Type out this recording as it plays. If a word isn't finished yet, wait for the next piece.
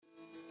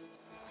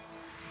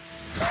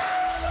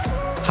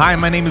Hi,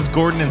 my name is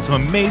Gordon, and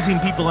some amazing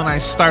people and I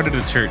started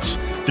a church.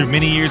 Through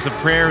many years of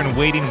prayer and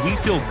waiting, we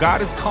feel God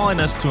is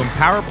calling us to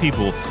empower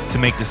people to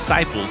make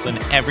disciples in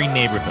every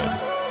neighborhood.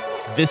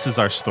 This is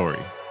our story.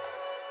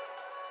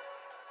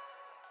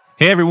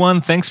 Hey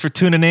everyone, thanks for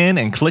tuning in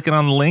and clicking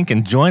on the link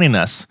and joining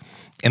us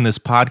in this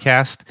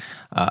podcast.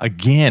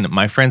 Again,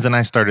 my friends and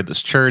I started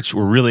this church.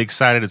 We're really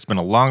excited. It's been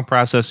a long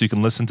process. You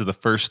can listen to the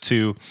first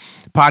two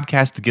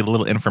podcasts to get a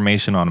little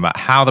information on about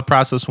how the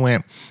process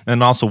went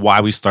and also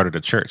why we started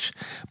a church.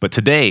 But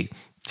today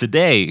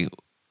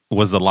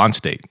was the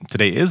launch date.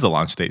 Today is the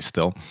launch date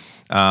still.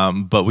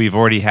 But we've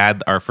already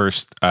had our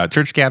first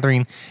church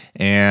gathering,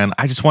 and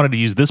I just wanted to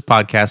use this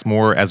podcast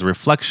more as a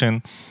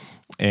reflection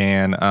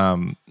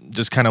and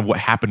just kind of what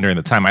happened during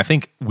the time. I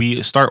think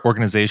we start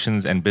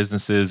organizations and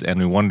businesses, and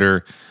we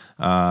wonder,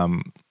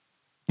 kind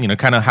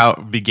of how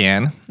it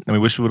began. And we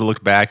wish we would have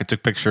looked back and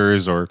took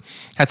pictures or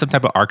had some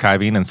type of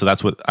archiving. And so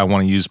that's what I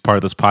want to use part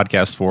of this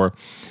podcast for.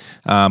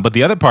 But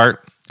the other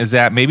part is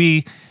that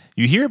maybe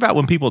you hear about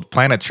when people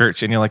plant a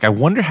church and you're like, I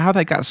wonder how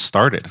that got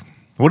started.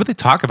 What did they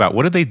talk about?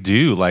 What did they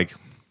do? Like,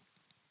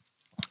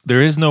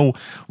 there is no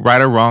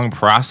right or wrong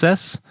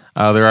process.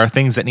 There are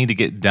things that need to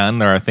get done.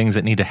 There are things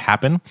that need to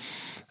happen.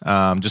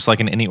 Just like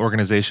in any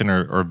organization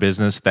or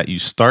business that you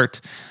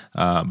start.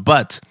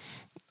 But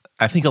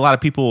I think a lot of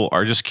people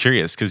are just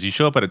curious because you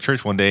show up at a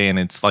church one day and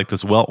it's like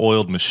this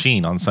well-oiled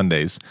machine on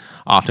Sundays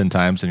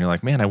oftentimes. And you're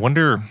like, man, I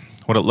wonder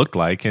what it looked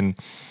like. And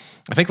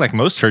I think like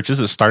most churches,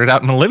 it started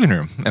out in the living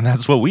room. And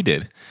that's what we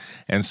did.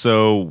 And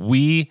so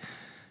we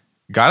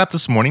got up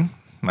this morning,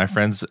 my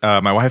friends,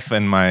 my wife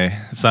and my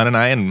son and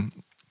I, and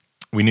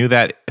we knew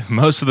that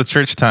most of the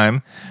church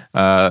time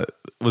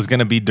was going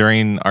to be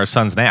during our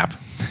son's nap.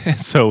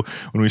 So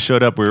when we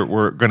showed up,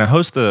 we're going to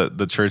host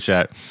the church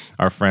at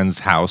our friend's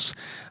house,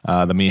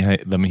 the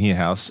Mejia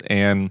house,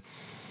 and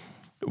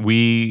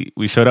we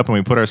showed up and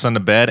we put our son to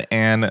bed,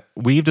 and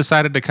we've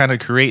decided to kind of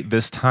create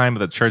this time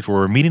of the church where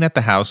we're meeting at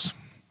the house,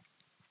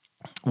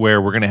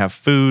 where we're going to have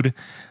food,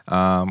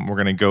 we're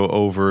going to go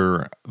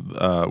over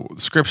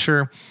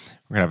scripture,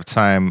 we're going to have a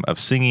time of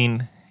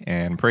singing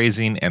and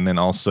praising, and then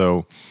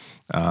also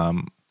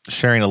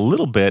sharing a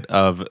little bit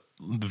of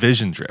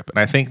vision drip. And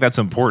I think that's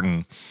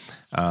important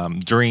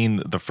during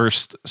the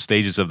first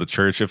stages of the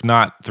church, if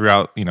not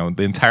throughout,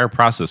 the entire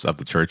process of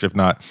the church, if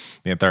not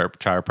the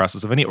entire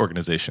process of any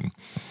organization,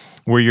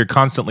 where you're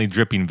constantly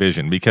dripping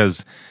vision.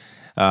 Because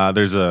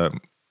there's an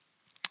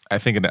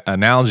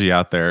analogy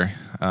out there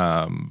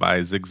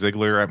by Zig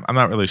Ziglar. I'm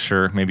not really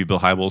sure, maybe Bill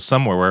Hybels,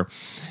 somewhere where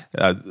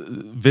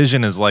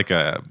vision is like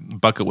a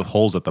bucket with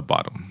holes at the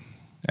bottom.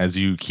 As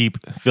you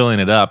keep filling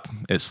it up,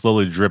 it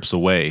slowly drips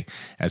away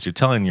as you're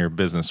telling your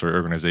business or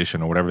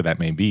organization or whatever that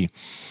may be.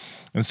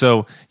 And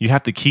so you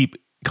have to keep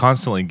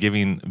constantly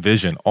giving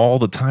vision all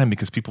the time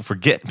because people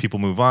forget, people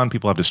move on,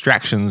 people have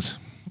distractions.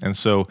 And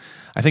so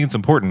I think it's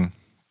important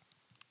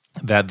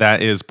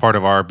that is part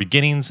of our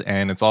beginnings,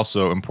 and it's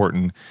also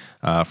important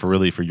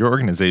for your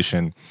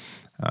organization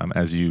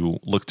as you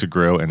look to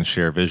grow and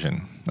share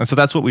vision. And so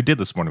that's what we did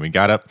this morning. We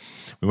got up,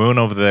 we went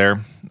over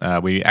there,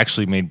 we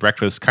actually made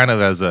breakfast kind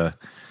of as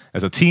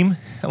a team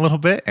a little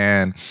bit,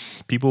 and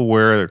people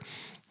were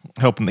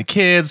helping the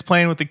kids,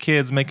 playing with the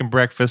kids, making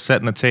breakfast,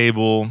 setting the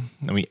table,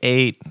 and we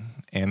ate,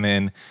 and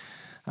then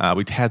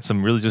we had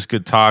some really just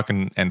good talk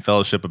and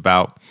fellowship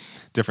about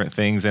different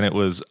things, and it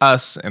was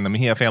us and the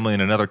Mejia family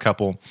and another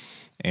couple,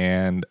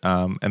 and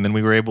then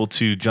we were able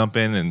to jump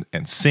in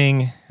and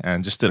sing,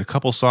 and just did a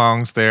couple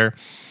songs there,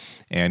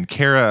 and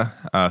Kara,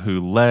 who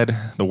led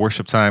the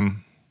worship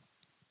time,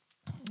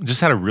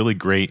 just had a really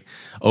great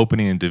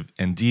opening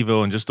and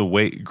Devo, and just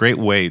great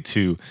way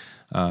to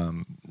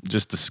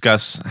just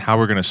discuss how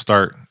we're going to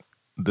start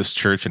this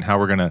church and how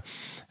we're going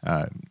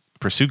to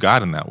pursue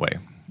God in that way.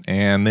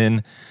 And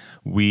then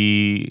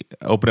we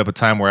opened up a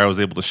time where I was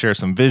able to share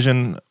some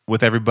vision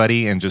with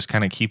everybody and just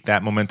kind of keep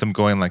that momentum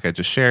going like I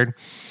just shared.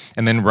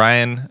 And then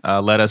Ryan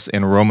led us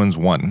in Romans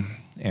 1.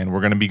 And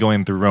we're going to be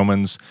going through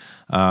Romans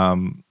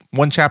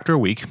one chapter a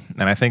week.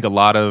 And I think a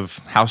lot of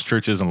house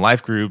churches and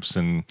life groups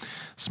and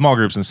small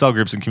groups and cell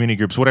groups and community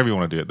groups, whatever you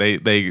want to do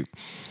it,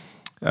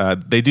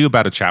 they do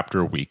about a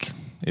chapter a week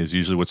is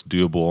usually what's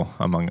doable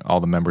among all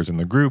the members in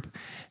the group.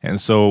 And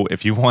so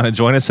if you want to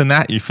join us in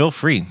that, you feel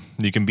free.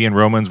 You can be in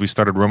Romans. We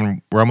started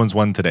Romans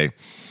 1 today.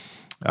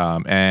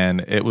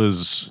 And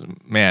it's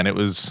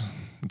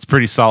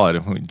pretty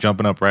solid.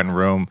 Jumping up right in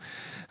Rome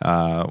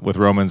with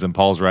Romans, and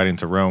Paul's writing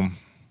to Rome.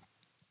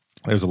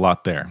 There's a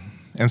lot there.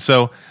 And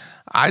so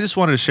I just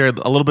wanted to share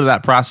a little bit of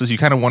that process. You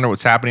kind of wonder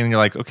what's happening, and you're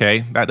like,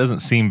 okay, that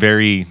doesn't seem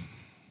very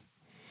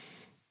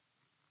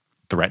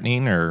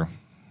threatening or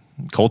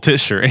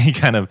cultish or any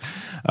kind of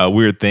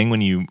weird thing when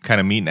you kind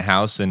of meet in a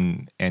house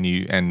and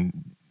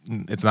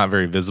it's not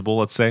very visible,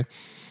 let's say.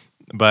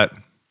 But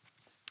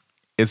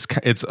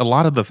it's a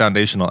lot of the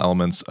foundational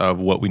elements of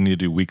what we need to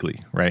do weekly,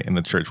 right, in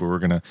the church, where we're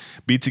going to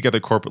be together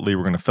corporately,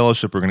 we're going to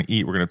fellowship, we're going to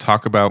eat, we're going to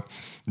talk about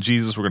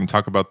Jesus, we're going to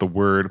talk about the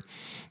Word,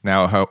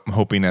 Now, I'm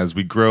hoping as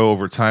we grow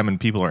over time and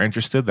people are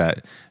interested,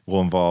 that will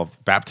involve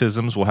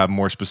baptisms. We'll have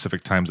more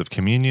specific times of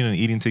communion and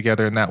eating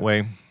together in that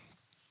way.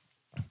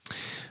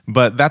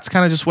 But that's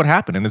kind of just what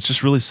happened, and it's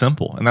just really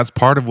simple. And that's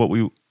part of what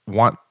we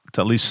want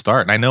to at least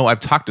start. And I know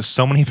I've talked to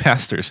so many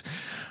pastors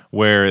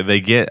where they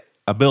get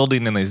a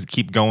building and they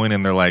keep going,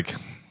 and they're like,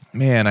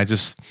 man, I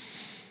just,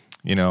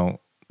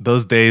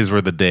 those days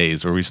were the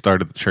days where we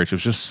started the church. It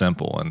was just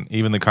simple. And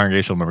even the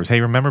congregational members,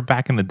 hey, remember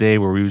back in the day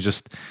where we would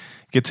just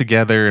get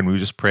together and we would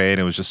just pray, and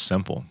it was just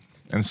simple.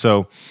 And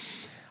so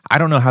I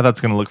don't know how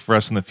that's going to look for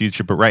us in the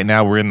future, but right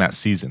now we're in that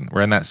season.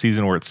 We're in that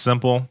season where it's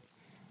simple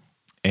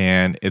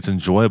and it's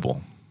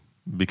enjoyable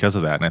because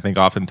of that. And I think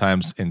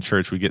oftentimes in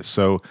church we get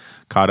so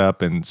caught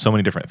up in so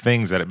many different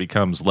things that it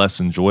becomes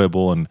less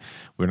enjoyable, and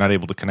we're not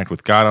able to connect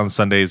with God on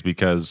Sundays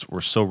because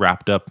we're so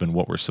wrapped up in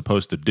what we're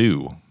supposed to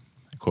do,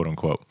 quote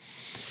unquote.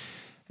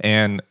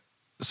 And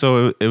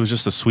so it was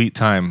just a sweet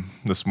time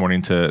this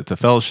morning to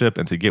fellowship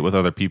and to get with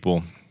other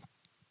people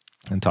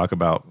and talk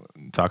about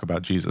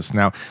Jesus.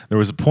 Now, there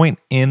was a point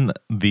in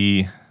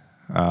the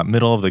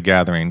middle of the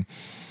gathering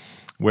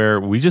where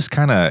we just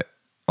kind of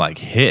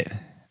hit.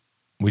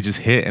 We just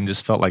hit and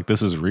just felt like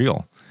this is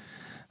real.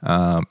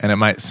 And it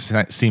might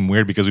seem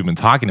weird because we've been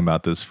talking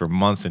about this for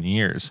months and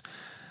years.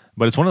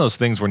 But it's one of those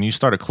things when you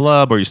start a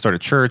club or you start a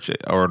church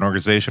or an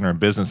organization or a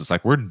business, it's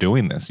like, we're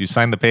doing this. You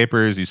sign the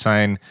papers, you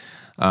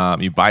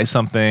buy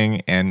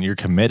something, and you're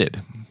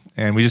committed.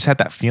 And we just had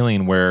that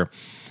feeling where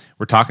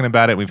we're talking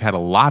about it. We've had a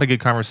lot of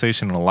good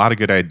conversation and a lot of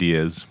good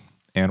ideas,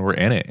 and we're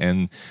in it.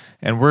 And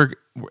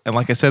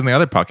like I said in the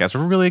other podcast,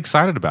 we're really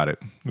excited about it.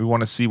 We want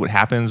to see what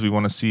happens. We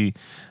want to see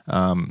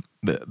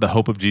the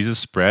hope of Jesus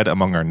spread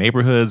among our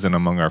neighborhoods and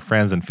among our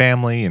friends and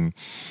family,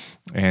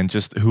 and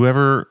just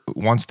whoever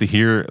wants to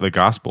hear the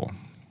gospel.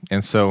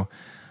 And so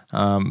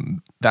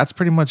that's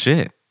pretty much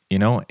it,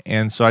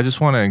 And so I just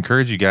want to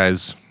encourage you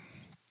guys,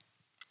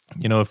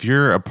 if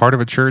you're a part of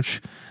a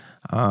church,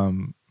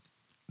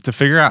 to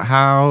figure out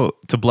how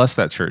to bless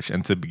that church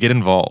and to get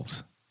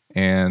involved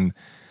and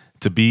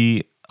to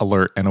be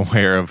alert and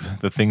aware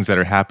of the things that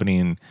are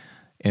happening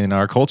in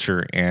our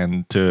culture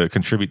and to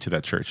contribute to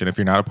that church. And if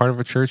you're not a part of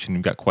a church and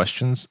you've got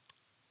questions,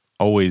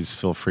 always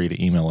feel free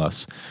to email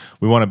us.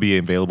 We want to be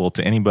available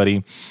to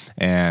anybody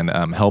and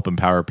help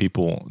empower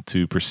people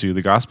to pursue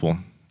the gospel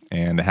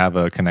and to have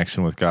a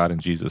connection with God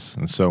and Jesus.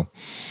 And so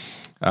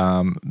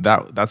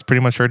that's pretty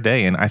much our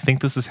day. And I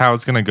think this is how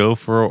it's going to go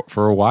for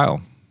a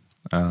while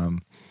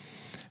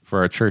for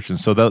our church. And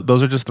so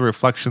those are just the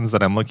reflections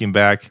that I'm looking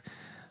back.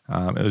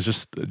 It was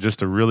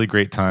just a really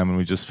great time, and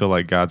we just feel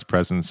like God's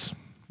presence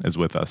is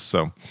with us.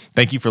 So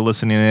thank you for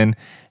listening in,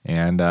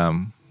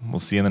 and we'll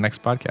see you in the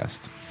next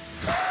podcast.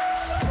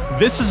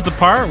 This is the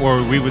part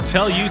where we would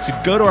tell you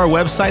to go to our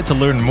website to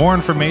learn more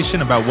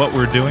information about what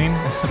we're doing.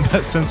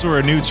 But since we're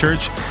a new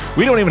church,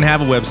 we don't even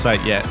have a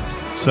website yet.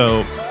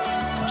 So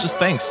just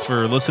thanks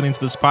for listening to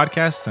this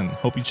podcast, and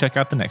hope you check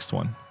out the next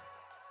one.